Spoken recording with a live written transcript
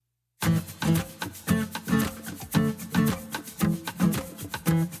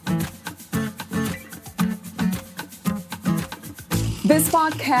This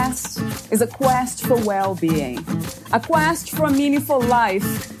podcast is a quest for well-being, a quest for a meaningful life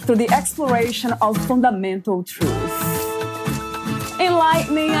through the exploration of fundamental truth.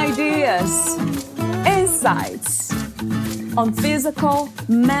 Enlightening ideas, insights on physical,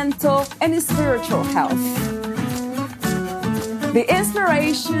 mental, and spiritual health. The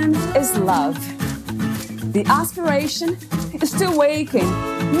inspiration is love. The aspiration is to awaken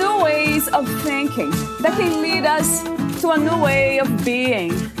new ways of thinking that can lead us to a new way of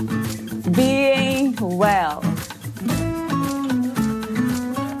being well.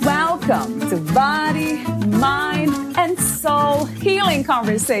 Welcome to Body, Mind, and Soul Healing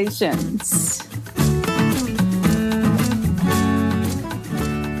Conversations.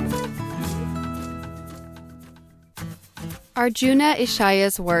 Arjuna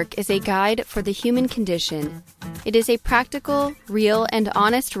Ishaya's work is a guide for the human condition. It is a practical, real, and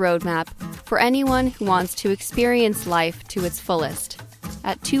honest roadmap for anyone who wants to experience life to its fullest,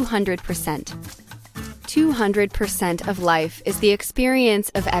 at 200%. 200% of life is the experience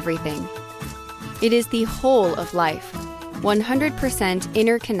of everything. It is the whole of life, 100%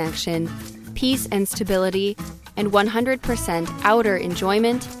 inner connection, peace and stability, and 100% outer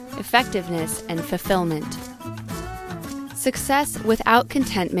enjoyment, effectiveness, and fulfillment. Success without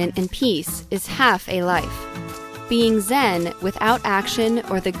contentment and peace is half a life. Being Zen without action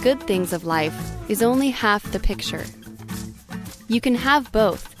or the good things of life is only half the picture. You can have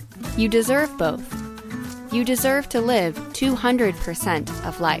both. You deserve both. You deserve to live 200%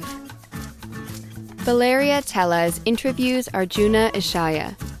 of life. Valeria Teles interviews Arjuna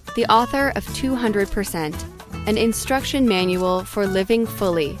Ishaya, the author of 200%, an instruction manual for living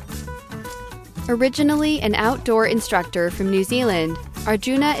fully. Originally an outdoor instructor from New Zealand,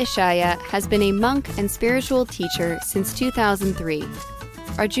 Arjuna Ishaya has been a monk and spiritual teacher since 2003.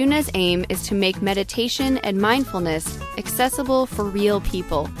 Arjuna's aim is to make meditation and mindfulness accessible for real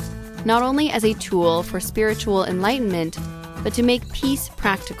people, not only as a tool for spiritual enlightenment, but to make peace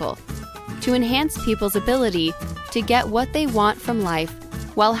practical, to enhance people's ability to get what they want from life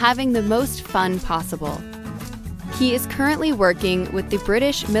while having the most fun possible. He is currently working with the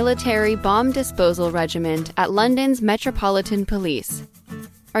British Military Bomb Disposal Regiment at London's Metropolitan Police.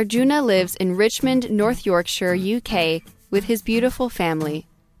 Arjuna lives in Richmond, North Yorkshire, UK, with his beautiful family.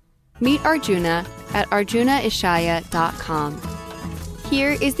 Meet Arjuna at arjunaishaya.com.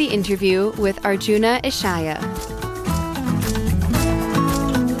 Here is the interview with Arjuna Ishaya.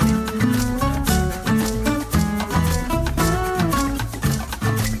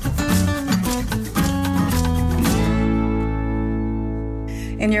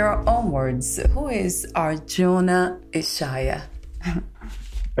 In your own words, who is Arjuna Ishaya?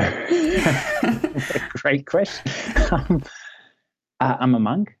 Great question. I'm a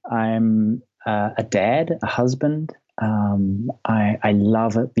monk. I'm a dad, a husband. I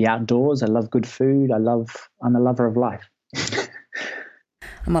love the outdoors. I love good food. I'm a lover of life.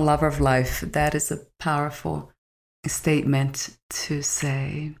 I'm a lover of life. That is a powerful statement to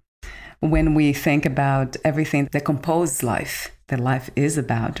say. When we think about everything that composes life, that life is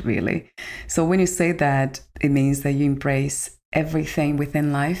about, really. So when you say that, it means that you embrace everything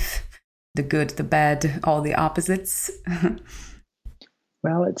within life, the good, the bad, all the opposites.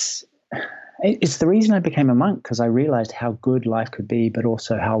 Well, it's the reason I became a monk, because I realized how good life could be, but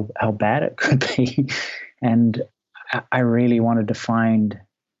also how bad it could be. And I really wanted to find,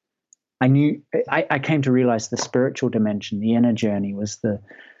 I came to realize the spiritual dimension, the inner journey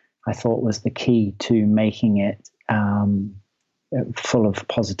I thought was the key to making it full of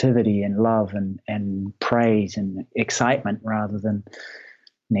positivity and love and praise and excitement rather than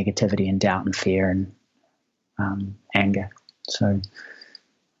negativity and doubt and fear and anger. So,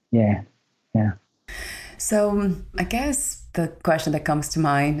 yeah. So I guess the question that comes to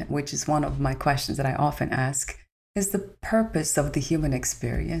mind, which is one of my questions that I often ask, is the purpose of the human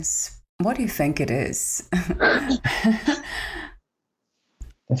experience. What do you think it is?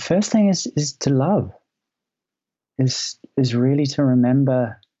 The first thing is to love, is really to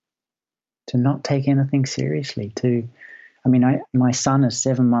remember to not take anything seriously. My son is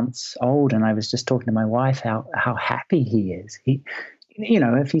 7 months old, and I was just talking to my wife how happy he is.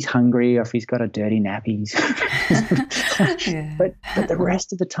 If he's hungry or if he's got a dirty nappy, yeah. but the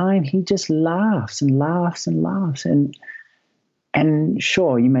rest of the time he just laughs and laughs and laughs. And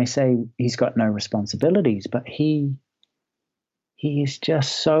sure, you may say he's got no responsibilities, but he is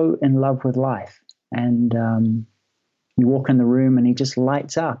just so in love with life. And you walk in the room and he just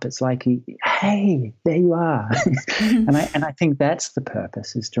lights up. It's like, hey, there you are. and I think that's the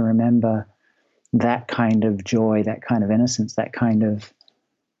purpose, is to remember that kind of joy, that kind of innocence, that kind of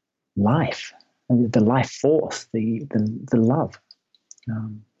life, the life force, the love.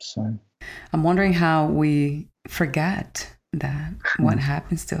 So I'm wondering how we forget that, what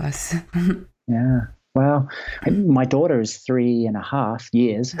happens to us. Yeah. Well, my daughter is 3.5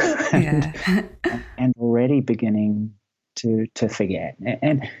 years and already beginning to forget.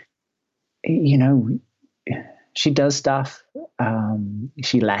 And, you know, she does stuff.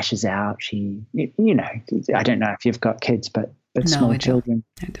 She lashes out. She, you know, I don't know if you've got kids, but No, small I children.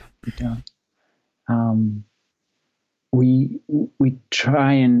 don't. You don't. We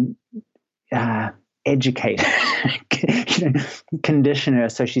try and educate, condition her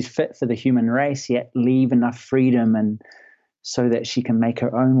so she's fit for the human race, yet leave enough freedom and so that she can make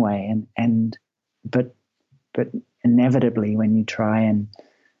her own way. But inevitably, when you try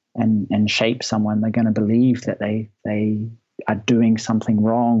and shape someone, they're going to believe that they are doing something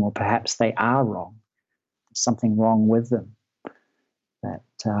wrong, or perhaps they are wrong. There's something wrong with them. That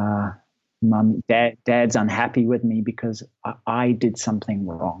dad's unhappy with me because I did something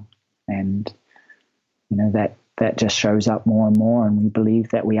wrong, and you know that just shows up more and more, and we believe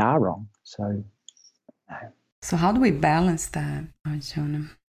that we are wrong. So how do we balance that,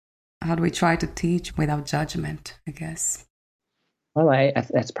 Arjuna? How do we try to teach without judgment, I guess? Well,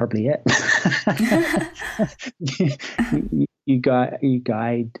 that's probably it. you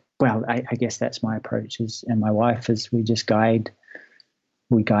guide. Well, I guess that's my approach, and my wife is. We just guide.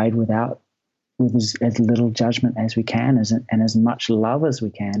 We guide with as little judgment as we can, and as much love as we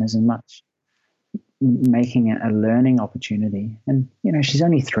can, as much making it a learning opportunity. And you know, she's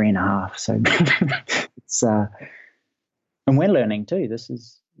only 3.5, so it's and we're learning too. This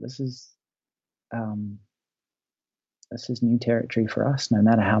is new territory for us. No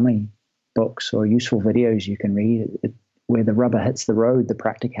matter how many books or useful videos you can read, where the rubber hits the road, the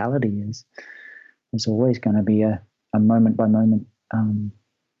practicality is always going to be a moment by moment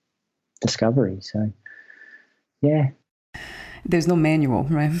discovery. So, yeah. There's no manual,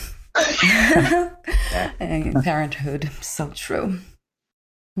 right? And parenthood, so true.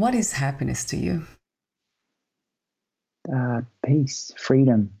 What is happiness to you? Peace,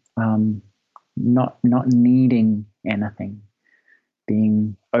 freedom, not needing anything,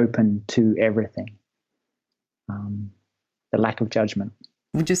 being open to everything, the lack of judgment.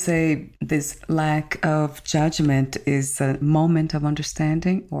 Would you say this lack of judgment is a moment of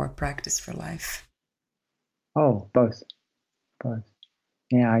understanding or a practice for life? Oh, both.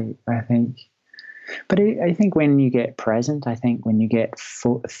 Yeah, I think. But I think when you get present, I think when you get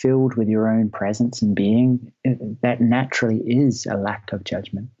filled with your own presence and being, that naturally is a lack of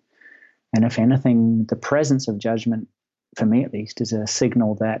judgment. And if anything, the presence of judgment, for me at least, is a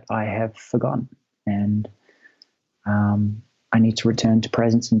signal that I have forgotten. And I need to return to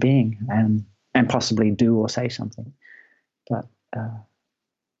presence and being, and possibly do or say something. But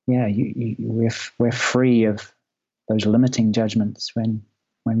yeah, we're free of those limiting judgments when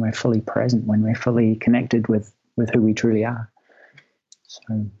we're fully present, when we're fully connected with who we truly are.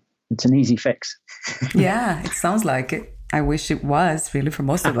 So it's an easy fix. Yeah, it sounds like it. I wish it was, really, for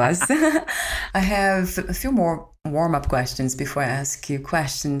most of us. I have a few more warm-up questions before I ask you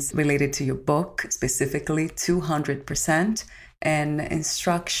questions related to your book, specifically 200%, an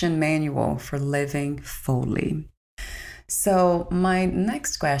instruction manual for living fully. So my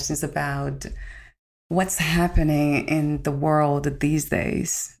next question is about what's happening in the world these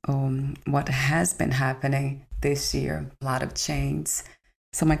days, what has been happening this year, a lot of change.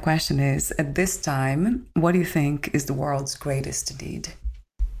 So my question is, at this time, what do you think is the world's greatest need?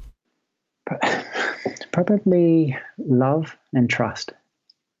 Probably love and trust.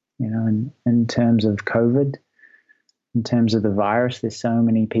 You know, in terms of COVID, in terms of the virus, there's so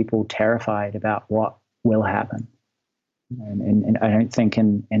many people terrified about what will happen. And I don't think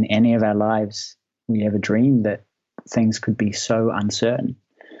in any of our lives we ever dreamed that things could be so uncertain.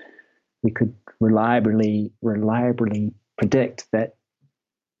 We could reliably predict that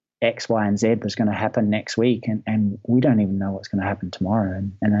X, Y, and Z was going to happen next week, and we don't even know what's going to happen tomorrow,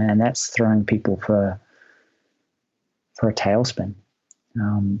 and that's throwing people for a tailspin.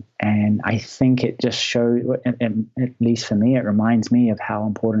 And I think it just shows, at least for me, it reminds me of how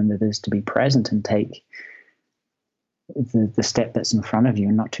important it is to be present and take the step that's in front of you,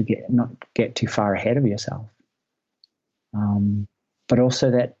 and not get too far ahead of yourself. But also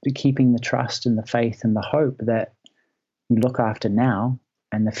that keeping the trust and the faith and the hope that you look after now,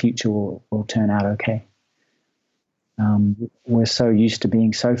 and the future will turn out okay. We're so used to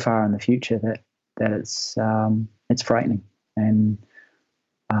being so far in the future that it's frightening. And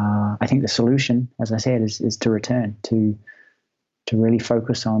I think the solution, as I said, is to return to really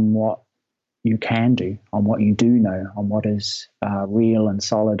focus on what you can do, on what you do know, on what is real and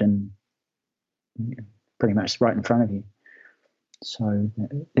solid and pretty much right in front of you. So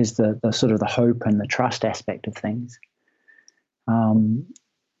there's the sort of the hope and the trust aspect of things.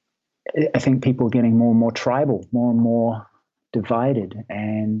 I think people are getting more and more tribal, more and more divided.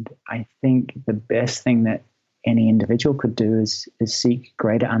 And I think the best thing that any individual could do is seek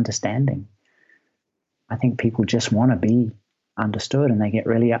greater understanding. I think people just want to be understood, and they get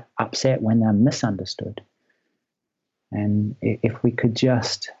really upset when they're misunderstood. And if we could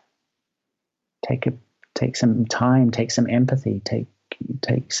just take some time, take some empathy,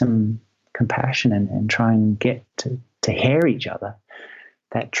 take some compassion, and try and get to hear each other,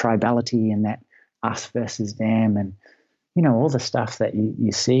 that tribality and that us versus them, and all the stuff that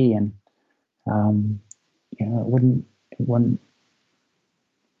you see, and it wouldn't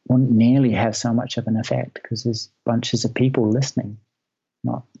nearly have so much of an effect, because there's bunches of people listening,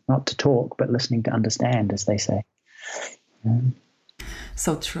 not to talk, but listening to understand, as they say.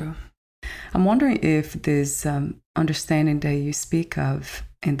 So true. I'm wondering if this understanding that you speak of,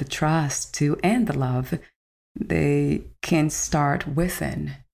 and the trust too, and the love, they can start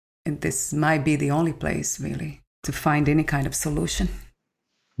within. And this might be the only place, really, to find any kind of solution.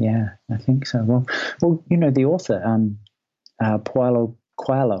 Yeah, I think so. Well, the author, Paulo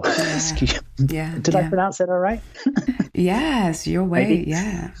Coelho. Yeah. Did I pronounce that all right? Yes, your way. Maybe.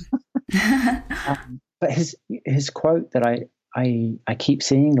 Yeah. But his quote that I keep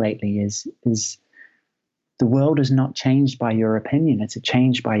seeing lately is the world is not changed by your opinion; it's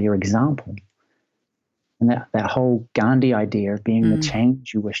changed by your example. And that whole Gandhi idea of being the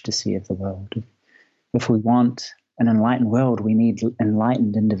change you wish to see of the world. If we want an enlightened world, we need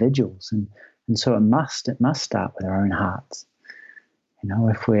enlightened individuals, and so it must start with our own hearts.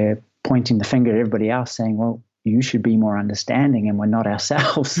 If we're pointing the finger at everybody else, saying, "Well, you should be more understanding," and we're not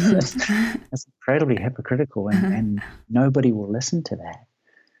ourselves, that's incredibly hypocritical, and nobody will listen to that.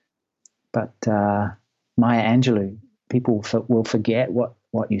 But Maya Angelou, people will forget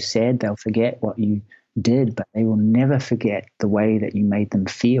what you said, they'll forget what you did, but they will never forget the way that you made them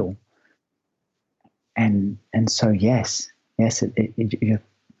feel. And so yes, you're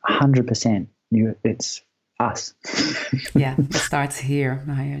 100%. It's us. Yeah, it starts here,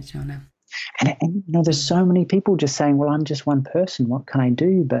 Maya, Jonah. And there's so many people just saying, "Well, I'm just one person. What can I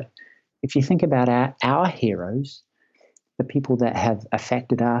do?" But if you think about our heroes, the people that have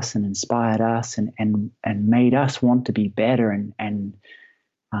affected us and inspired us and made us want to be better and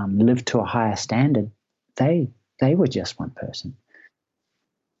live to a higher standard, they were just one person.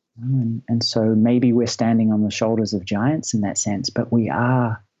 And so maybe we're standing on the shoulders of giants in that sense, but we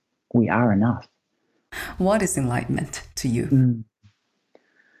are enough. What is enlightenment to you?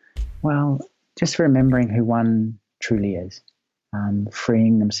 Well, just remembering who one truly is,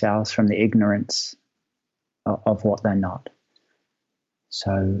 freeing themselves from the ignorance of what they're not.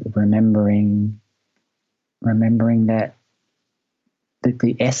 So remembering that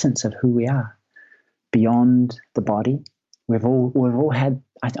the essence of who we are, beyond the body. We've all had,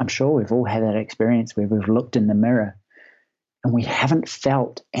 I'm sure we've all had that experience where we've looked in the mirror and we haven't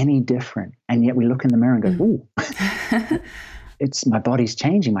felt any different, and yet we look in the mirror and go, "Ooh, it's my body's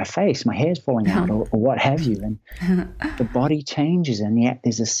changing, my face, my hair's falling out," or what have you. And the body changes, and yet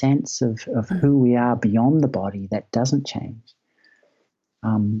there's a sense of who we are beyond the body that doesn't change.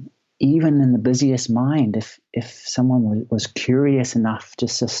 Even in the busiest mind, if someone was curious enough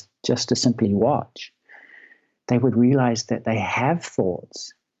just to simply watch, they would realize that they have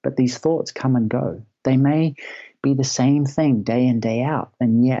thoughts, but these thoughts come and go. They may be the same thing day in, day out,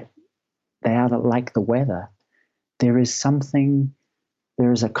 and yet they are like the weather. There is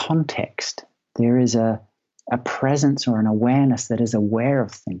a context, there is a presence or an awareness that is aware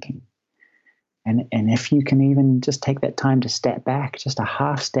of thinking. And if you can even just take that time to step back, just a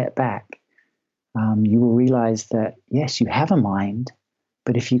half step back, you will realize that, yes, you have a mind,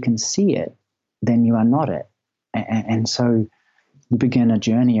 but if you can see it, then you are not it. And so you begin a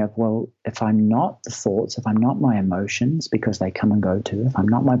journey of, well, if I'm not the thoughts, if I'm not my emotions, because they come and go too, if I'm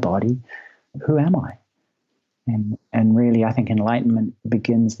not my body, who am I? And really, I think enlightenment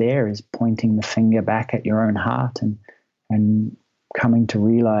begins there, is pointing the finger back at your own heart and coming to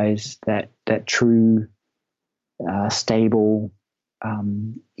realize that true, stable,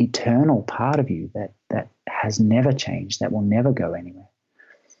 eternal part of you that has never changed, that will never go anywhere.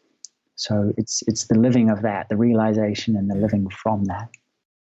 So it's the living of that, the realization and the living from that.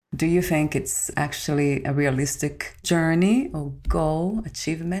 Do you think it's actually a realistic journey or goal,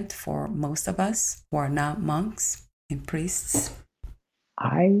 achievement for most of us who are not monks and priests?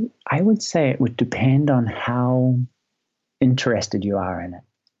 I would say it would depend on how interested you are in it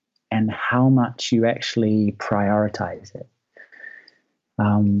and how much you actually prioritize it.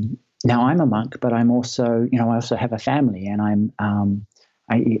 Now I'm a monk, but I'm also, I also have a family, and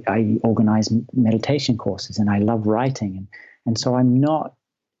I organize meditation courses, and I love writing, and so I'm not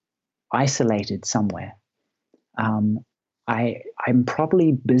isolated somewhere. I'm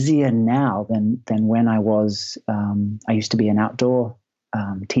probably busier now than when I was. I used to be an outdoor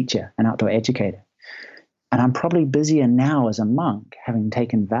teacher, an outdoor educator, and I'm probably busier now as a monk, having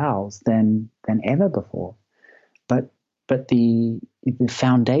taken vows, than ever before. But the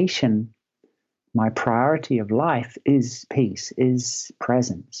foundation, my priority of life is peace, is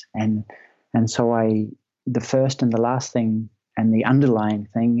presence, and so the first and the last thing and the underlying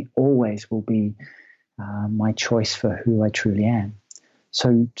thing always will be my choice for who I truly am.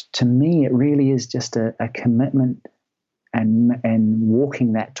 So to me, it really is just a commitment and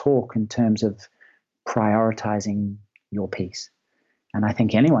walking that talk in terms of prioritizing your peace. And I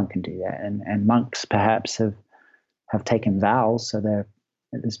think anyone can do that. And monks perhaps have taken vows, so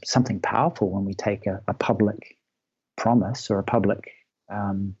there's something powerful when we take a public promise or a public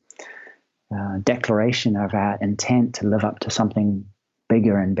declaration of our intent to live up to something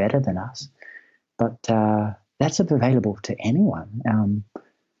bigger and better than us. But that's available to anyone.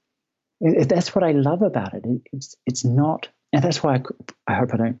 That's what I love about it. It's not, and that's why I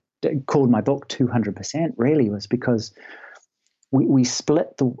hope I don't call my book 200%. Really, was because we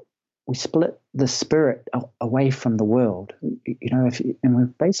split the spirit away from the world. And we're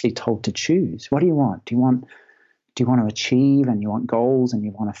basically told to choose. What do you want? Do you want to achieve, and you want goals, and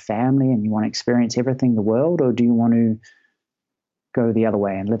you want a family, and you want to experience everything the world, or do you want to go the other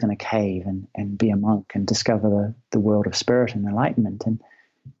way and live in a cave and be a monk and discover the world of spirit and enlightenment? And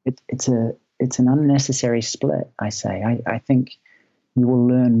it's an unnecessary split, I say. I think you will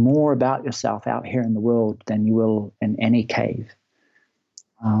learn more about yourself out here in the world than you will in any cave.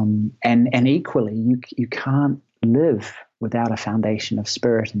 And equally, you can't live without a foundation of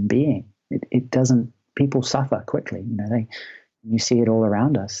spirit and being. It doesn't. People suffer quickly. You see it all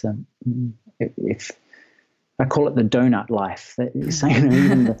around us. If I call it the donut life,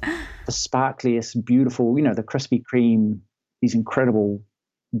 even the sparkliest, beautiful, the Krispy Kreme, these incredible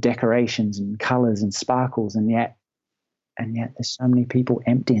decorations and colors and sparkles, and yet there's so many people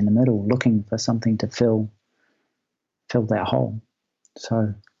empty in the middle, looking for something to fill that hole.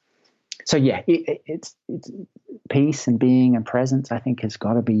 So yeah, it's peace and being and presence, I think, has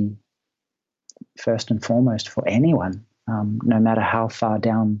got to be first and foremost for anyone, no matter how far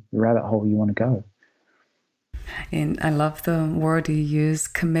down the rabbit hole you want to go. And I love the word you use,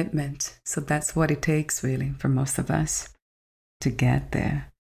 commitment. So that's what it takes, really, for most of us to get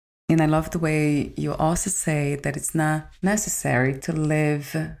there. And I love the way you also say that it's not necessary to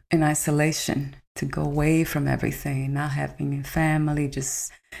live in isolation, to go away from everything, not having a family.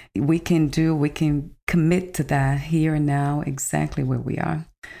 Just we can commit to that here and now, exactly where we are.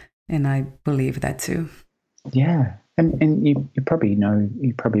 And I believe that too. Yeah. And you probably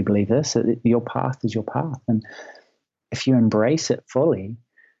believe this, that your path is your path. And if you embrace it fully,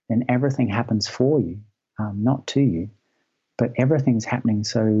 then everything happens for you, not to you. But everything's happening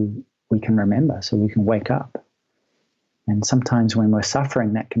so we can remember, so we can wake up. And sometimes when we're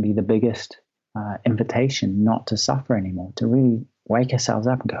suffering, that can be the biggest invitation not to suffer anymore, to really wake ourselves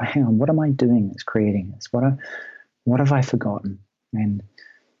up and go, hang on, what am I doing that's creating this? What have I forgotten?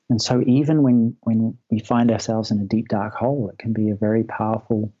 And so even when we find ourselves in a deep, dark hole, it can be a very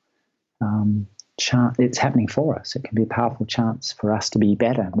powerful chance. It's happening for us. It can be a powerful chance for us to be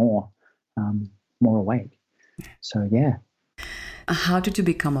better, more awake. So, yeah. How did you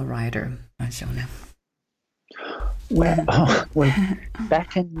become a writer, Jonah? Well,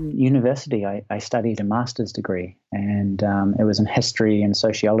 back in university, I studied a master's degree, and it was in history and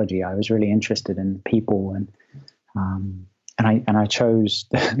sociology. I was really interested in people, and I chose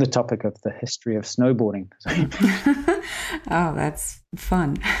the topic of the history of snowboarding. Oh, that's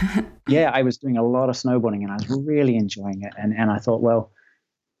fun. Yeah, I was doing a lot of snowboarding, and I was really enjoying it. And I thought, well,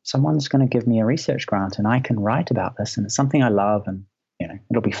 someone's going to give me a research grant, and I can write about this, and it's something I love, and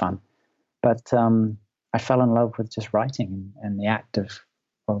it'll be fun. But I fell in love with just writing and the act of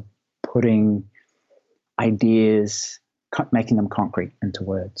putting ideas, making them concrete into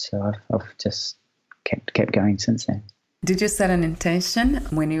words. So I've just kept going since then. Did you set an intention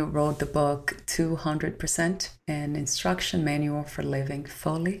when you wrote the book 200%, an instruction manual for living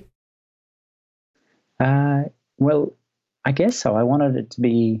fully? Well, I guess so. I wanted it to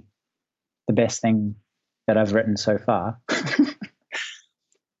be the best thing that I've written so far.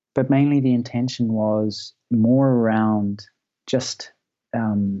 But mainly the intention was more around just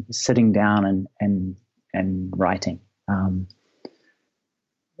sitting down and writing.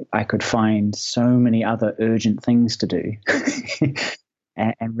 I could find so many other urgent things to do.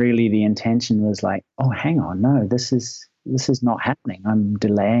 And really the intention was like, oh, hang on, no, this is not happening. I'm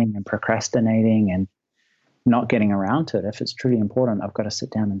delaying and procrastinating and not getting around to it. If it's truly important, I've got to sit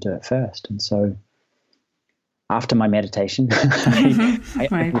down and do it first. And so after my meditation,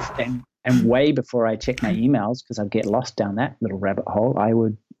 and way before I check my emails, because I'd get lost down that little rabbit hole, I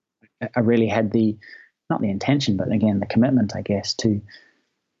really had not the intention, but again, the commitment, I guess, to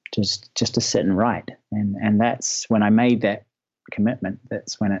just to sit and write. And that's when I made that commitment,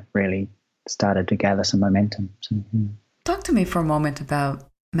 that's when it really started to gather some momentum. So, yeah. Talk to me for a moment about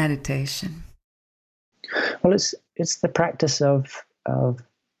meditation. Well, it's the practice of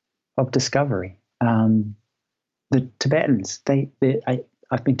discovery. The Tibetans,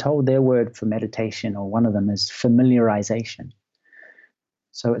 I've been told their word for meditation, or one of them, is familiarization.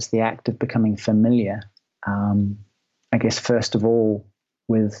 So it's the act of becoming familiar, I guess, first of all,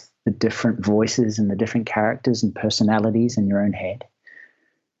 with the different voices and the different characters and personalities in your own head,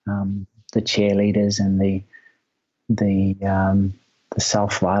 the cheerleaders and the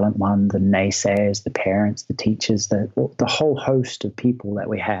self-violent one, the naysayers, the parents, the teachers, the whole host of people that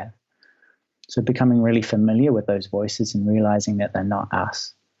we have. So becoming really familiar with those voices and realizing that they're not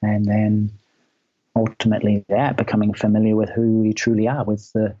us. And then ultimately becoming familiar with who we truly are,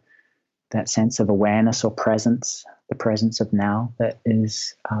 with that sense of awareness or presence, the presence of now that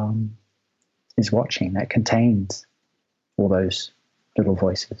is watching, that contains all those little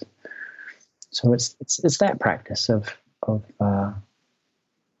voices. So it's that practice of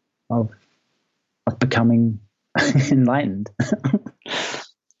becoming enlightened,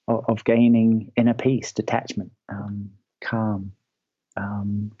 of gaining inner peace, detachment, calm,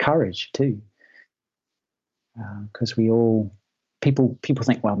 courage too. Because people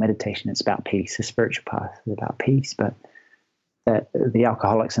think, well, meditation is about peace, the spiritual path is about peace, but that the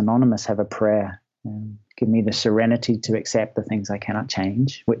Alcoholics Anonymous have a prayer, give me the serenity to accept the things I cannot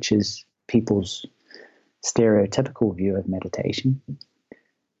change, which is people's stereotypical view of meditation.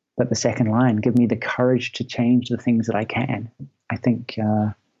 But the second line, give me the courage to change the things that I can. I think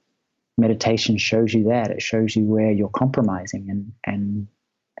meditation shows you that. It shows you where you're compromising and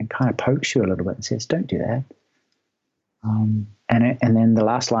kind of pokes you a little bit and says, don't do that. And then the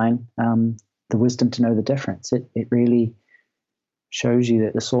last line, the wisdom to know the difference. It really shows you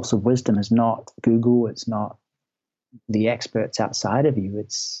that the source of wisdom is not Google. It's not the experts outside of you.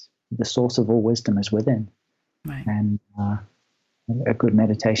 It's the source of all wisdom is within. Right. And a good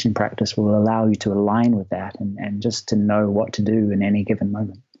meditation practice will allow you to align with that and just to know what to do in any given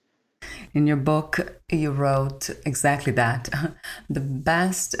moment. In your book, you wrote exactly that. The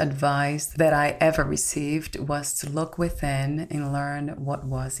best advice that I ever received was to look within and learn what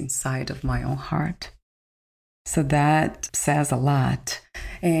was inside of my own heart. So that says a lot.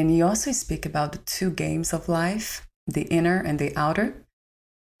 And you also speak about the two games of life, the inner and the outer.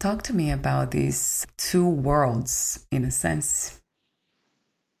 Talk to me about these two worlds, in a sense.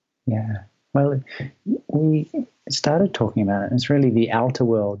 Yeah. Well, we started talking about it. It's really the outer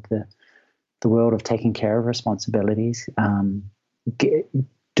world, the world of taking care of responsibilities,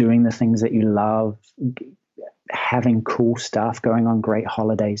 doing the things that you love, having cool stuff, going on great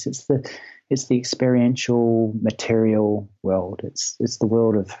holidays. It's the experiential, material world. It's the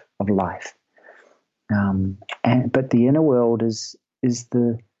world of life. But the inner world is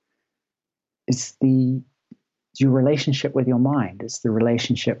your relationship with your mind. It's the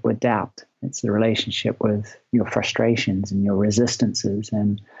relationship with doubt. It's the relationship with your frustrations and your resistances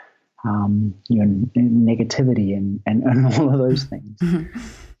and your negativity and all of those things.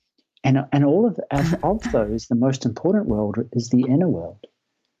 And all of those, the most important world is the inner world,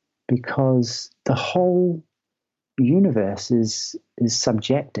 because the whole universe is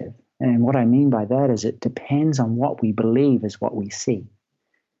subjective. And what I mean by that is it depends on what we believe is what we see.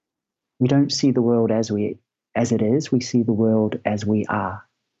 We don't see the world as it is. We see the world as we are.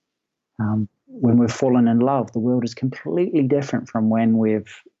 When we've fallen in love, the world is completely different from when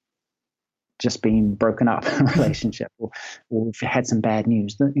we've just been broken up in a relationship or we've had some bad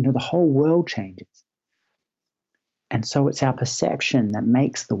news. The whole world changes. And so it's our perception that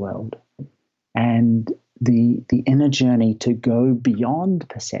makes the world. And the inner journey to go beyond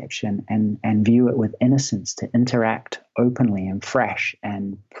perception and view it with innocence, to interact openly and fresh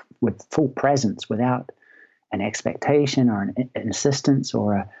and with full presence without an expectation or an insistence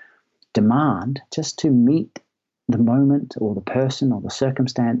or a demand, just to meet the moment or the person or the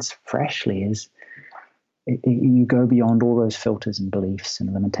circumstance freshly is you go beyond all those filters and beliefs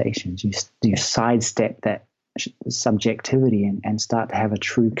and limitations. You sidestep that subjectivity and start to have a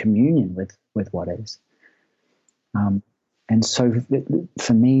true communion with what is. And so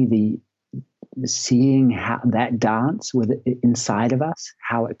for me, seeing how that dance inside of us,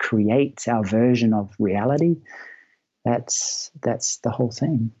 how it creates our version of reality, that's the whole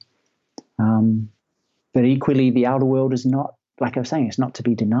thing. But equally, the outer world is not, like I was saying, it's not to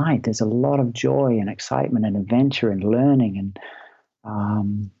be denied. There's a lot of joy and excitement and adventure and learning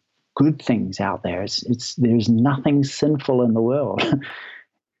and good things out there. There's nothing sinful in the world,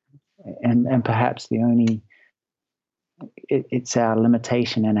 and perhaps the only it's our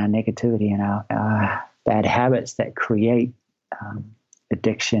limitation and our negativity and our bad habits that create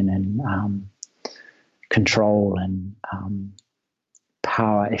addiction and control and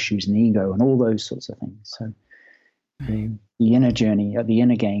power issues and ego and all those sorts of things. So the inner journey, or the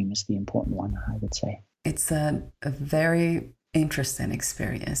inner game, is the important one, I would say. It's a very interesting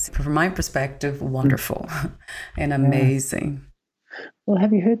experience. From my perspective, wonderful and amazing. Well,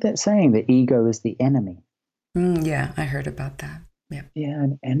 have you heard that saying, the ego is the enemy? Yeah, I heard about that. Yeah. Yeah,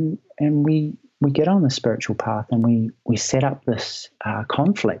 and we get on the spiritual path and we set up this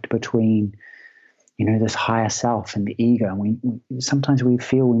conflict between, this higher self and the ego. And sometimes we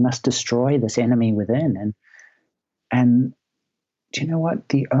feel we must destroy this enemy within. And do you know what?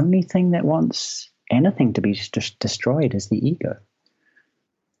 The only thing that wants anything to be destroyed is the ego.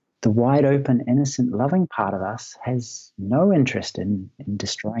 The wide open, innocent, loving part of us has no interest in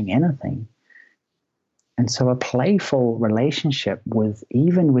destroying anything. And so a playful relationship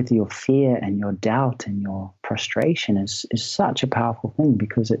even with your fear and your doubt and your frustration is such a powerful thing,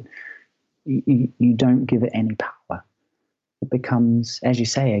 because you don't give it any power. It becomes, as you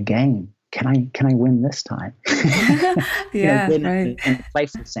say, a game. Can I win this time? Yeah, win right. In a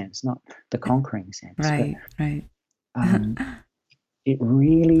playful sense, not the conquering sense. Right, but, right. It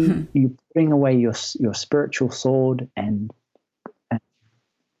really, you're putting away your spiritual sword and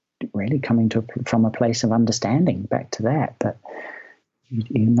really coming from a place of understanding back to that. But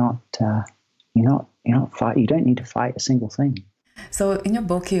you're not fight. You don't need to fight a single thing. So in your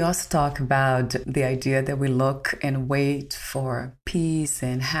book, you also talk about the idea that we look and wait for peace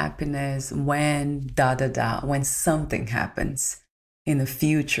and happiness when when something happens in the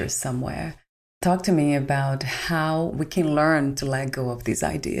future somewhere. Talk to me about how we can learn to let go of these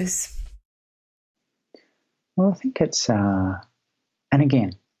ideas. Well, I think it's, and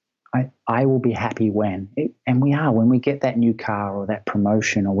again, I will be happy when we get that new car or that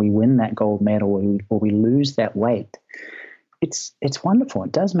promotion, or we win that gold medal, or we lose that weight. It's wonderful.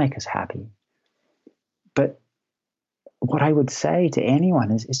 It does make us happy. But what I would say to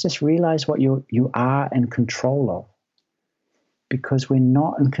anyone is just realize what you are in control of, because we're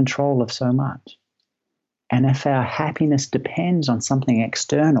not in control of so much. And if our happiness depends on something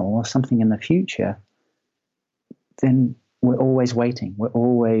external or something in the future, then we're always waiting. We're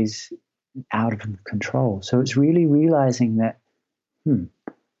always out of control. So it's really realizing that,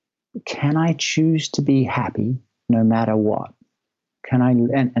 can I choose to be happy no matter what? Can I,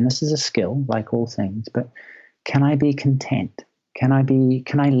 and this is a skill like all things, but can I be content? Can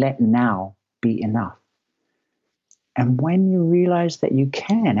I let now be enough? And when you realize that you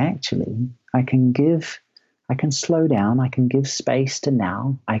can actually, I can slow down, I can give space to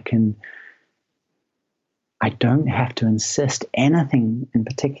now, I don't have to insist anything in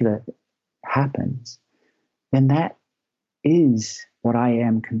particular happens, then that is what I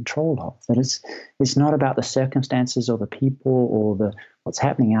am in control of. That it's not about the circumstances or the people or what's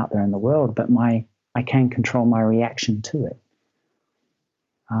happening out there in the world, but I can control my reaction to it.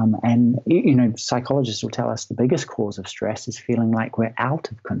 And psychologists will tell us the biggest cause of stress is feeling like we're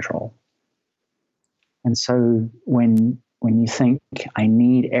out of control. And so when you think, I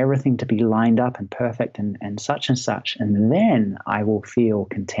need everything to be lined up and perfect and such, and then I will feel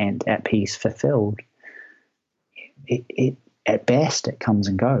content, at peace, fulfilled, it at best, it comes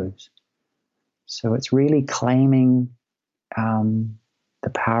and goes. So it's really claiming the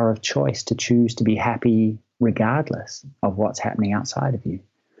power of choice to choose to be happy regardless of what's happening outside of you.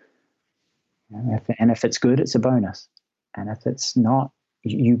 And if it's good, it's a bonus. And if it's not,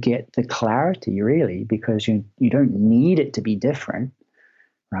 you get the clarity, really, because you don't need it to be different,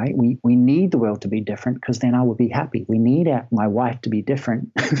 right? We need the world to be different, because then I will be happy. We need my wife to be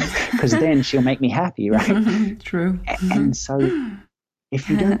different, because then she'll make me happy, right? True. And so if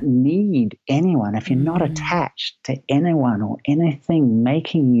you don't need anyone, if you're not attached to anyone or anything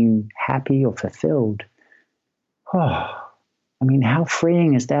making you happy or fulfilled, how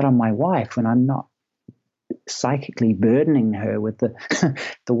freeing is that on my wife when I'm not psychically burdening her with the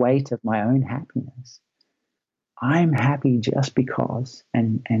the weight of my own happiness. I'm happy just because,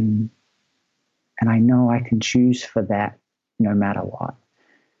 and I know I can choose for that no matter what.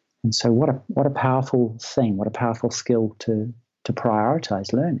 And so what a powerful thing, what a powerful skill to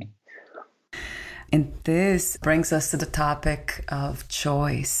prioritize learning. And this brings us to the topic of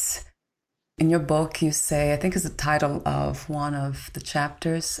choice. In your book, you say, I think it's the title of one of the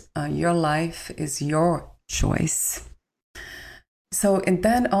chapters, your life is your choice. So, and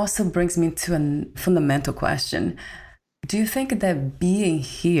that also brings me to a fundamental question. Do you think that being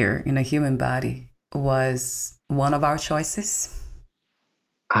here in a human body was one of our choices?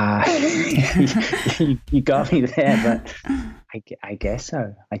 You got me there, but I guess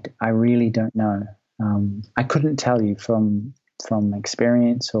so. I really don't know. I couldn't tell you from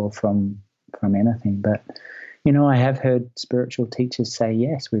experience or from anything, but I have heard spiritual teachers say,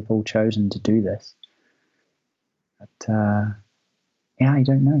 yes, we've all chosen to do this. But I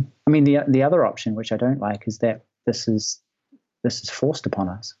don't know. I mean, the other option, which I don't like, is that this is forced upon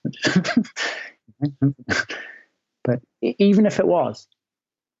us. But even if it was,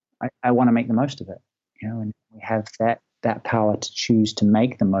 I want to make the most of it. And we have that power to choose to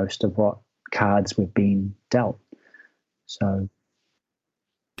make the most of what cards we've been dealt. So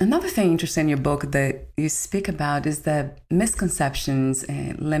another thing interesting in your book that you speak about is the misconceptions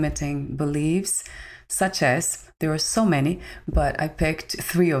and limiting beliefs, such as, there are so many, but I picked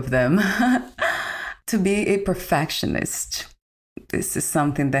 3 of them. To be a perfectionist. This is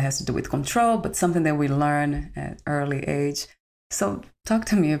something that has to do with control, but something that we learn at early age. So talk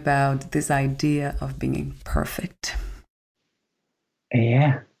to me about this idea of being perfect.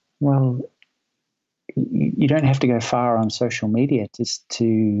 Yeah, well, you don't have to go far on social media just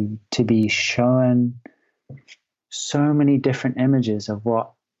to be shown so many different images of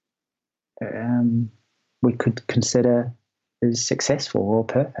what we could consider as successful or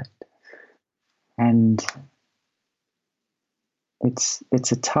perfect. And it's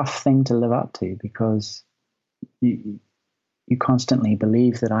a tough thing to live up to, because you constantly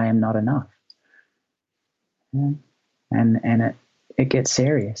believe that I am not enough. And it gets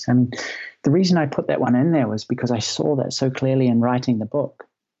serious. I mean, the reason I put that one in there was because I saw that so clearly in writing the book,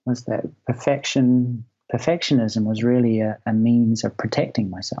 was that perfectionism was really a means of protecting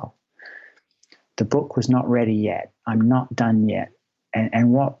myself. The book was not ready yet. I'm not done yet.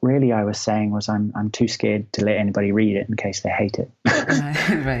 And what really I was saying was I'm too scared to let anybody read it in case they hate it.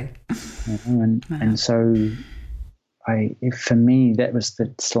 Right. And so for me, that was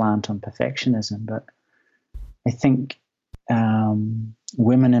the slant on perfectionism. But I think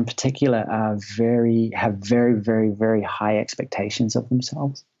women in particular have very, very, very high expectations of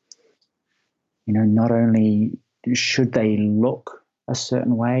themselves. Not only should they look a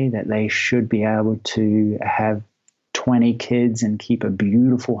certain way, that they should be able to have 20 kids and keep a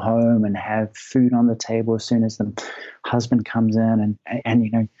beautiful home and have food on the table as soon as the husband comes in,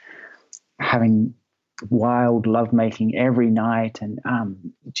 and having wild lovemaking every night, and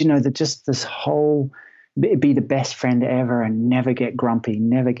that just this whole be the best friend ever and never get grumpy,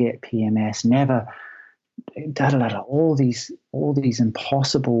 never get PMS, never all these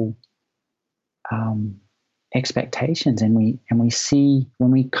impossible expectations. And we see,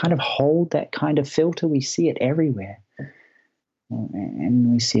 when we kind of hold that kind of filter, we see it everywhere.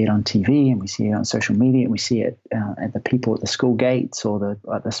 And we see it on TV, and we see it on social media, and we see it at the people at the school gates or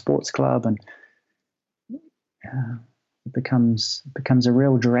at the sports club, and it becomes a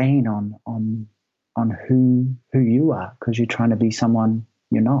real drain on who you are, because you're trying to be someone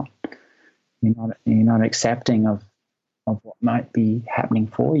you're not. You're not accepting of what might be happening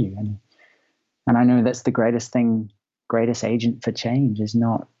for you, and I know that's the greatest agent for change is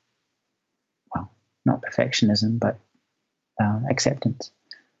not perfectionism, but acceptance.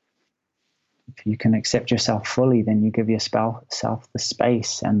 If you can accept yourself fully, then you give yourself the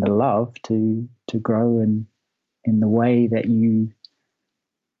space and the love to grow in the way that you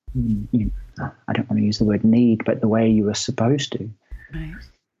I don't want to use the word need, but the way you were supposed to. Right.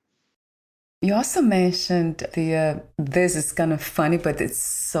 You also mentioned this is kind of funny, but it's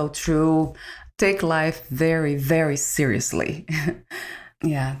so true. Take life very, very seriously.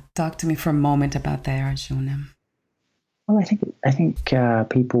 Yeah. Talk to me for a moment about that, Arjuna. Well, I think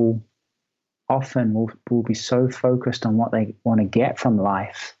people often will be so focused on what they want to get from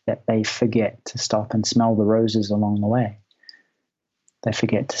life that they forget to stop and smell the roses along the way. They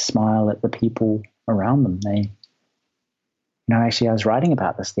forget to smile at the people around them. Actually, I was writing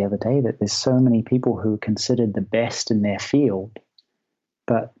about this the other day, that there's so many people who are considered the best in their field,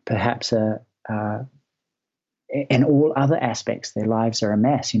 but perhaps in all other aspects, their lives are a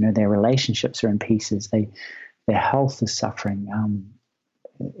mess. Their relationships are in pieces. Their health is suffering.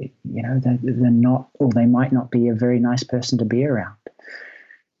 They're not, or they might not be a very nice person to be around.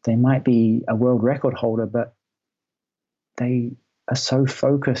 They might be a world record holder, but they are so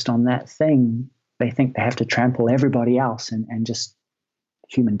focused on that thing, they think they have to trample everybody else and just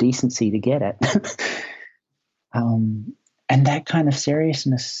human decency to get it. And that kind of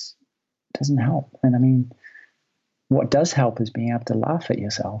seriousness doesn't help. And I mean, what does help is being able to laugh at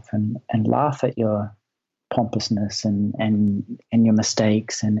yourself and laugh at your pompousness and your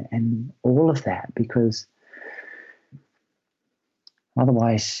mistakes and all of that, because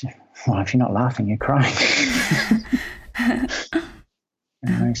otherwise, well, if you're not laughing, you're crying.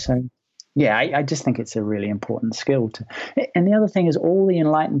 So yeah, I just think it's a really important skill to. And the other thing is, all the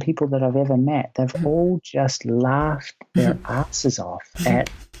enlightened people that I've ever met, they've all just laughed their asses off at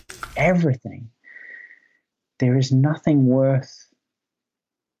everything. There is nothing worth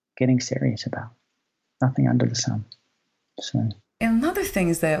getting serious about. Nothing under the sun. So another thing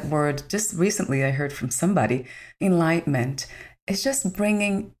is that word, just recently I heard from somebody, enlightenment. It's just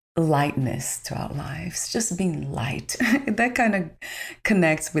bringing lightness to our lives, just being light. That kind of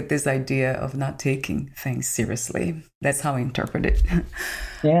connects with this idea of not taking things seriously. That's how I interpret it.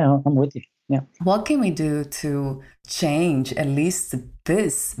 Yeah, I'm with you. Yeah. What can we do to change at least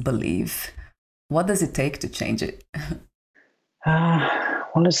this belief? What does it take to change it?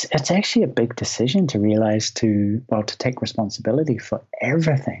 Well, it's actually a big decision to realize to take responsibility for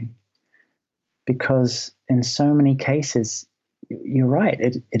everything, because in so many cases, you're right,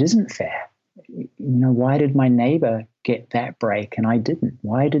 it isn't fair. Why did my neighbor get that break and I didn't?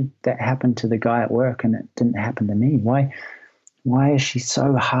 Why did that happen to the guy at work and it didn't happen to me? Why is she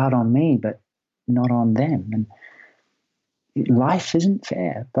so hard on me but not on them? And life isn't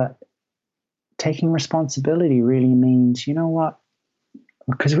fair, but taking responsibility really means, you know what?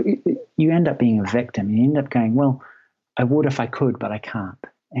 Because you end up being a victim. You end up going, well, I would if I could, but I can't.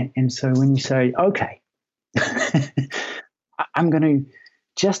 And so when you say, okay, I'm going to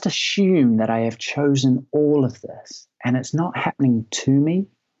just assume that I have chosen all of this and it's not happening to me.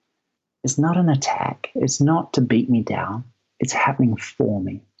 It's not an attack. It's not to beat me down. It's happening for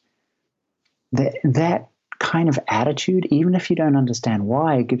me. That kind of attitude, even if you don't understand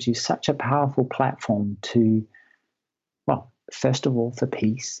why, it gives you such a powerful platform to, well, first of all, for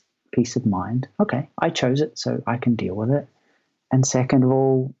peace of mind. Okay, I chose it, so I can deal with it. And second of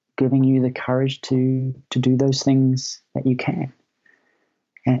all, giving you the courage to do those things that you can.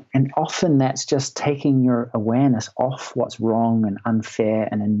 And often that's just taking your awareness off what's wrong and unfair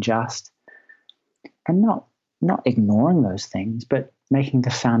and unjust, and not ignoring those things, but making the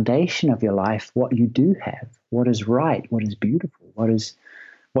foundation of your life what you do have, what is right, what is beautiful,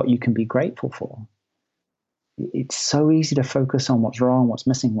 what you can be grateful for. It's so easy to focus on what's wrong, what's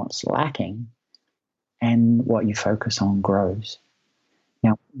missing, what's lacking, and what you focus on grows.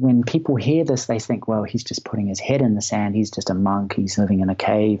 Now, when people hear this, they think, well, he's just putting his head in the sand. He's just a monk. He's living in a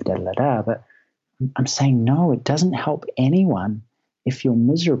cave, da-da-da. But I'm saying, no, it doesn't help anyone if you're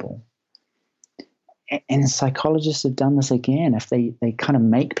miserable. And psychologists have done this again. If they kind of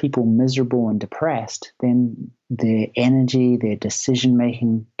make people miserable and depressed, then their energy, their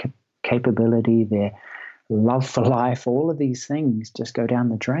decision-making capability, their love for life, all of these things just go down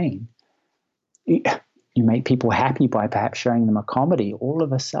the drain. You make people happy by perhaps showing them a comedy. All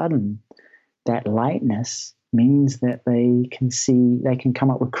of a sudden, that lightness means that they can come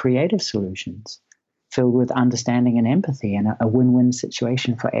up with creative solutions filled with understanding and empathy, and a win-win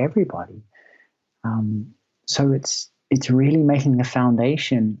situation for everybody. So it's really making the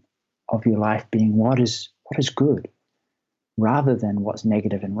foundation of your life being what is good, rather than what's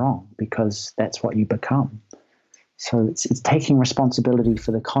negative and wrong, because that's what you become. So it's taking responsibility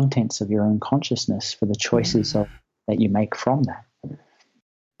for the contents of your own consciousness, for the choices that you make from that.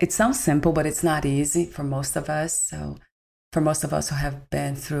 It sounds simple, but it's not easy for most of us. So for most of us who have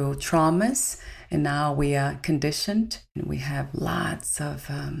been through traumas, and now we are conditioned, and we have lots of,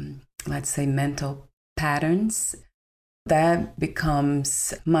 let's say, mental patterns, that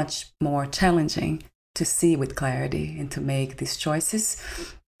becomes much more challenging to see with clarity and to make these choices.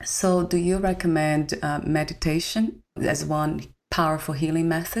 So do you recommend meditation as one powerful healing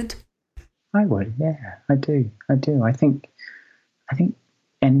method? I would, yeah, I do. I think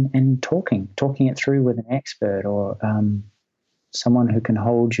and talking it through with an expert or someone who can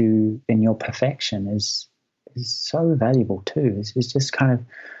hold you in your perfection is so valuable too. Is just kind of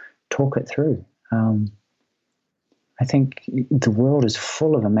talk it through. I think the world is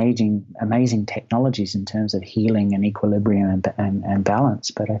full of amazing technologies in terms of healing and equilibrium and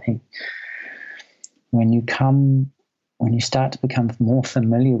balance. But I think when you start to become more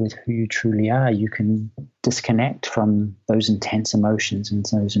familiar with who you truly are, you can disconnect from those intense emotions and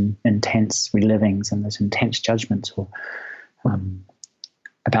those intense relivings and those intense judgments or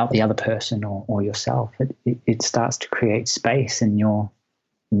about the other person or yourself. It starts to create space in your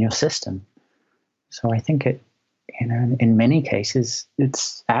system. So I think in many cases,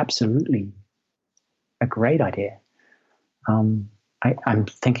 it's absolutely a great idea. I'm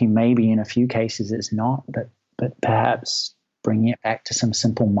thinking maybe in a few cases it's not, but perhaps bringing it back to some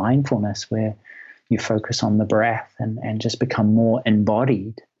simple mindfulness where you focus on the breath and just become more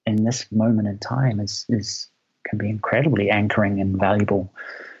embodied in this moment in time can be incredibly anchoring and valuable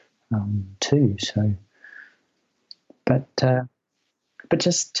too. So, but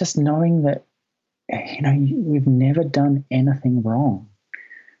just knowing that we've never done anything wrong.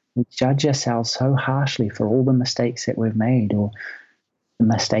 We judge ourselves so harshly for all the mistakes that we've made or the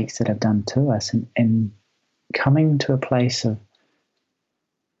mistakes that have done to us, and coming to a place of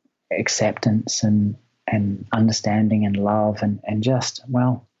acceptance and understanding and love and just,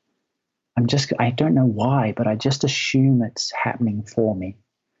 well, I don't know why, but I just assume it's happening for me.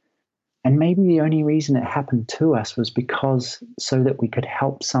 And maybe the only reason it happened to us was because so that we could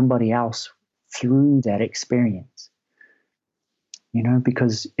help somebody else through that experience.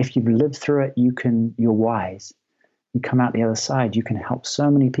 Because if you've lived through it, you're wise. You come out the other side, you can help so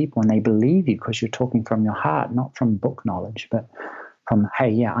many people and they believe you because you're talking from your heart, not from book knowledge, but from, hey,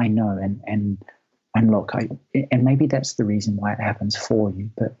 yeah, I know. And look, and maybe that's the reason why it happens for you.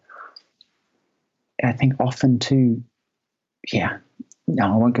 But I think often too, yeah,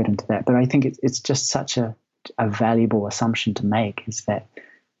 no, I won't get into that, but I think it's just such a valuable assumption to make is that,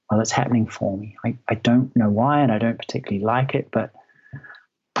 well, it's happening for me. I don't know why, and I don't particularly like it, but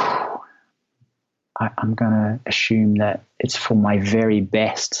I'm going to assume that it's for my very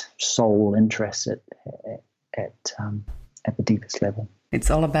best soul interest at the deepest level. It's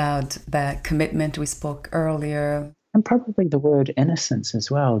all about that commitment we spoke earlier. And probably the word innocence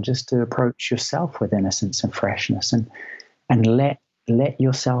as well, just to approach yourself with innocence and freshness and let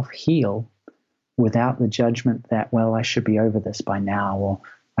yourself heal without the judgment that, well, I should be over this by now, or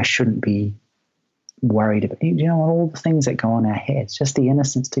I shouldn't be worried about, all the things that go on our heads. Just the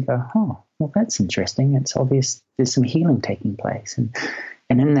innocence to go, oh, well, that's interesting. It's obvious there's some healing taking place. And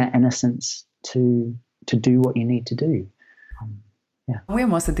in that innocence to do what you need to do. Yeah. We're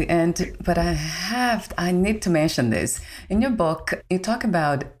almost at the end, but I need to mention this. In your book, you talk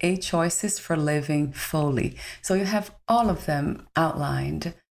about 8 choices for living fully. So you have all of them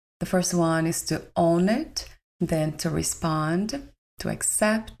outlined. The first one is to own it, then to respond, to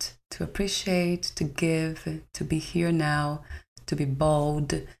accept, to appreciate, to give, to be here now, to be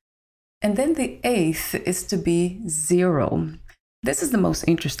bold. And then the 8th is to be 0. This is the most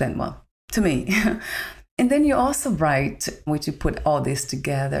interesting one to me. And then you also write, which you put all this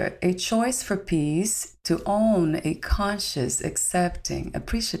together, a choice for peace, to own a conscious, accepting,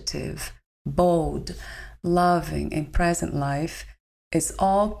 appreciative, bold, loving, and present life is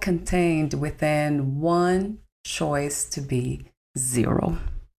all contained within one choice to be 0.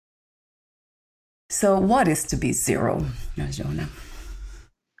 So what is to be 0, Jonah?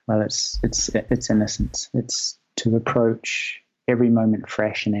 Well, it's innocence. It's to approach every moment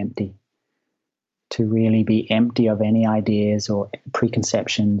fresh and empty, to really be empty of any ideas or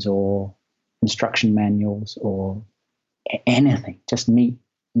preconceptions or instruction manuals or anything. Just meet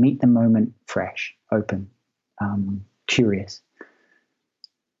the moment fresh, open, curious,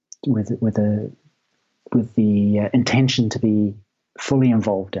 with the intention to be fully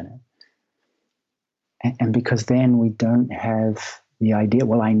involved in it. And because then we don't have the idea,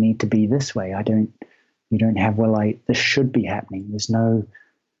 well, I need to be this way. You don't have, well, this should be happening. There's no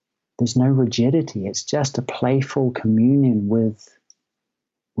rigidity. It's just a playful communion with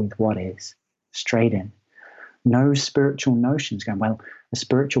what is, straight in. No spiritual notions going, well, a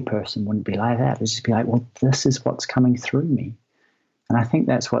spiritual person wouldn't be like that. It'd just be like, well, this is what's coming through me. And I think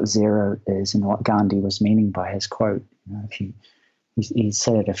that's what 0 is and what Gandhi was meaning by his quote. He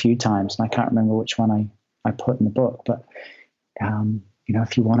said it a few times, and I can't remember which one I put in the book, but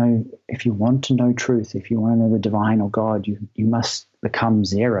if you want to know truth, if you want to know the divine or God, you must become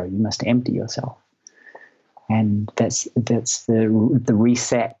 0. You must empty yourself, and that's the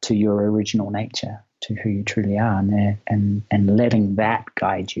reset to your original nature, to who you truly are, and letting that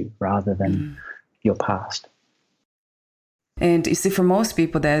guide you rather than your past. And you see, for most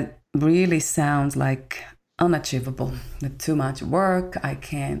people, that really sounds like unachievable. Too much work. I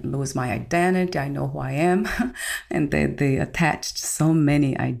can't lose my identity. I know who I am. And they attached so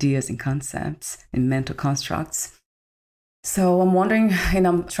many ideas and concepts and mental constructs. So I'm wondering, and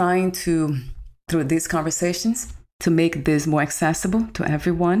I'm trying to through these conversations to make this more accessible to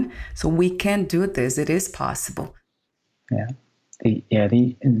everyone. So we can do this. It is possible. Yeah.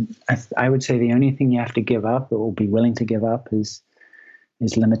 I would say the only thing you have to give up or be willing to give up is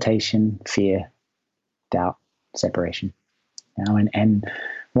limitation, fear, doubt, separation. And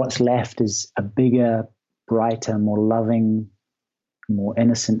what's left is a bigger, brighter, more loving, more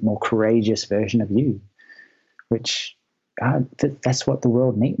innocent, more courageous version of you, which that's what the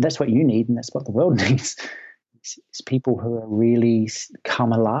world needs. That's what you need, and that's what the world needs. It's people who are really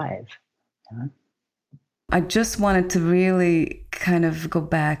come alive. I just wanted to really kind of go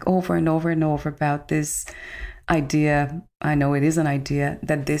back over and over and over about this idea. I know it is an idea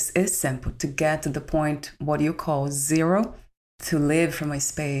that this is simple to get to the point, what you call zero, to live from a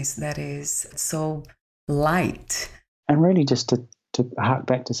space that is so light. And really just to hark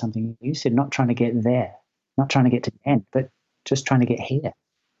back to something you said, not trying to get there, not trying to get to the end, but just trying to get here,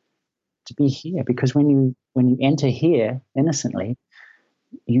 to be here. Because when you enter here innocently,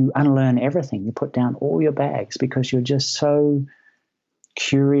 you unlearn everything. You put down all your bags because you're just so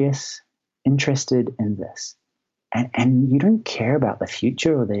curious, interested in this. And you don't care about the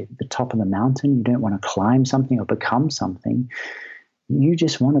future or the top of the mountain. You don't want to climb something or become something. You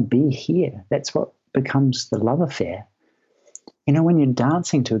just want to be here. That's what becomes the love affair. When you're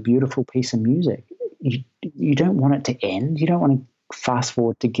dancing to a beautiful piece of music, you don't want it to end. You don't want to fast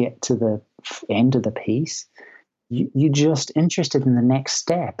forward to get to the end of the piece. You're just interested in the next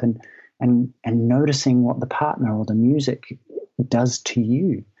step and noticing what the partner or the music does to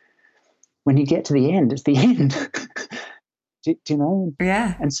you. When you get to the end, it's the end. do you know?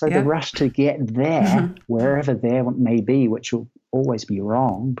 Yeah. And so the rush to get there, wherever there may be, which will always be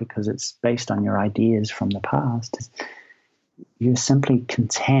wrong because it's based on your ideas from the past, you're simply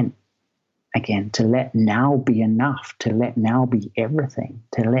content, again, to let now be enough, to let now be everything,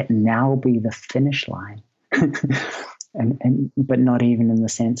 to let now be the finish line. But not even in the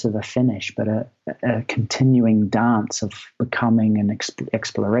sense of a finish, but a continuing dance of becoming and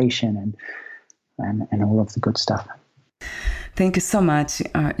exploration and all of the good stuff. Thank you so much,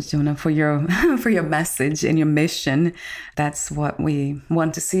 Arjuna, for your for your message and your mission. That's what we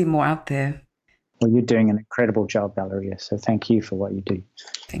want to see more out there. Well, you're doing an incredible job, Valeria. So thank you for what you do.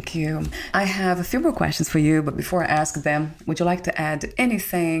 Thank you. I have a few more questions for you, but before I ask them, would you like to add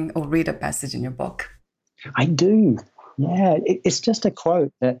anything or read a passage in your book? I do. Yeah, it's just a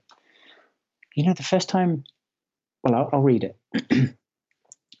quote that, the first time, well, I'll read it.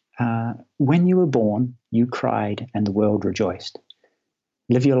 When you were born, you cried and the world rejoiced.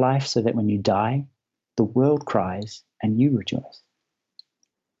 Live your life so that when you die, the world cries and you rejoice.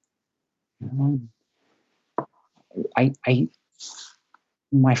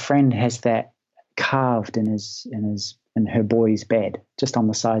 My friend has that carved in her boy's bed, just on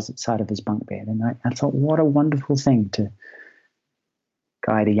the side of his bunk bed. And I thought, what a wonderful thing to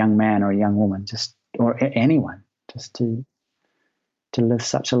guide a young man or a young woman, or anyone, just to live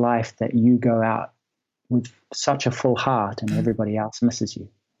such a life that you go out with such a full heart and everybody else misses you.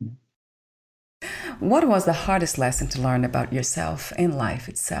 What was the hardest lesson to learn about yourself in life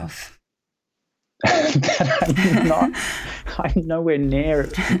itself? That I'm nowhere near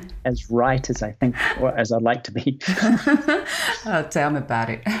as right as I think, or as I'd like to be. Oh, tell me about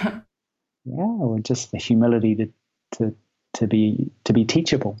it. Yeah, or just the humility to be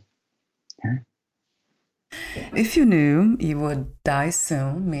teachable. Yeah. If you knew you would die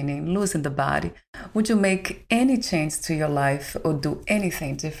soon, meaning losing the body, would you make any change to your life or do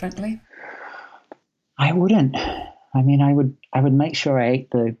anything differently? I wouldn't. I mean, I would make sure I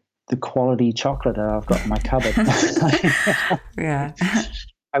ate the quality chocolate that I've got in my cupboard. Yeah.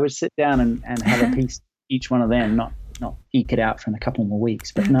 I would sit down and have a piece, each one of them, not eke it out for a couple more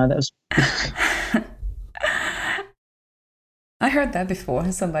weeks. But no, that was... I heard that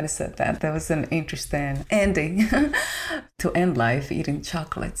before. Somebody said that. That was an interesting ending to end life eating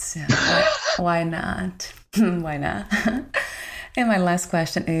chocolates. Yeah. Why not? Why not? And my last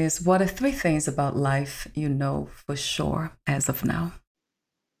question is, what are 3 things about life you know for sure as of now?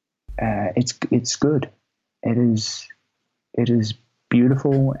 It's good. It is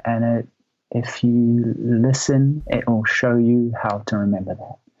beautiful, and if you listen, it will show you how to remember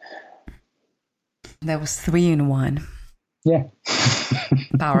that. That was 3 in 1. Yeah.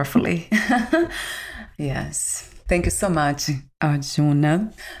 Powerfully. Yes. Thank you so much,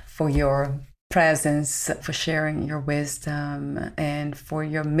 Arjuna, for your presence, for sharing your wisdom, and for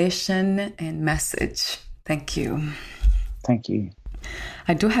your mission and message. Thank you. Thank you.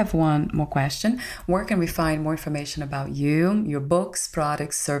 I do have one more question. Where can we find more information about you, your books,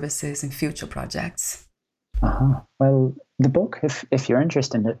 products, services, and future projects? Well, the book, if you're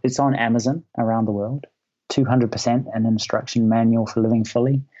interested in it, it's on Amazon around the world. 200% an instruction manual for living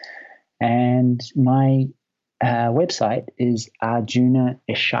fully. And my website is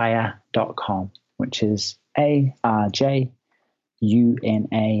arjunaishaya.com, which is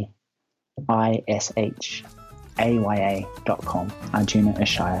ARJUNAISHAYA.com,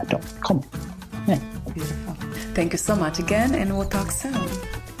 arjunaishaya.com. Yeah. Beautiful. Thank you so much again, and we'll talk soon.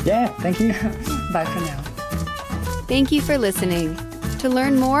 Yeah, thank you. Bye for now. Thank you for listening. To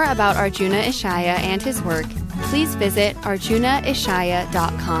learn more about Arjuna Ishaya and his work, please visit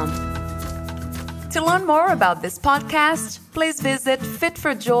arjunaishaya.com. To learn more about this podcast, please visit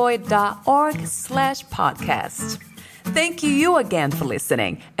fitforjoy.org/podcast. Thank you again for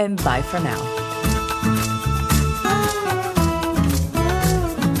listening, and bye for now.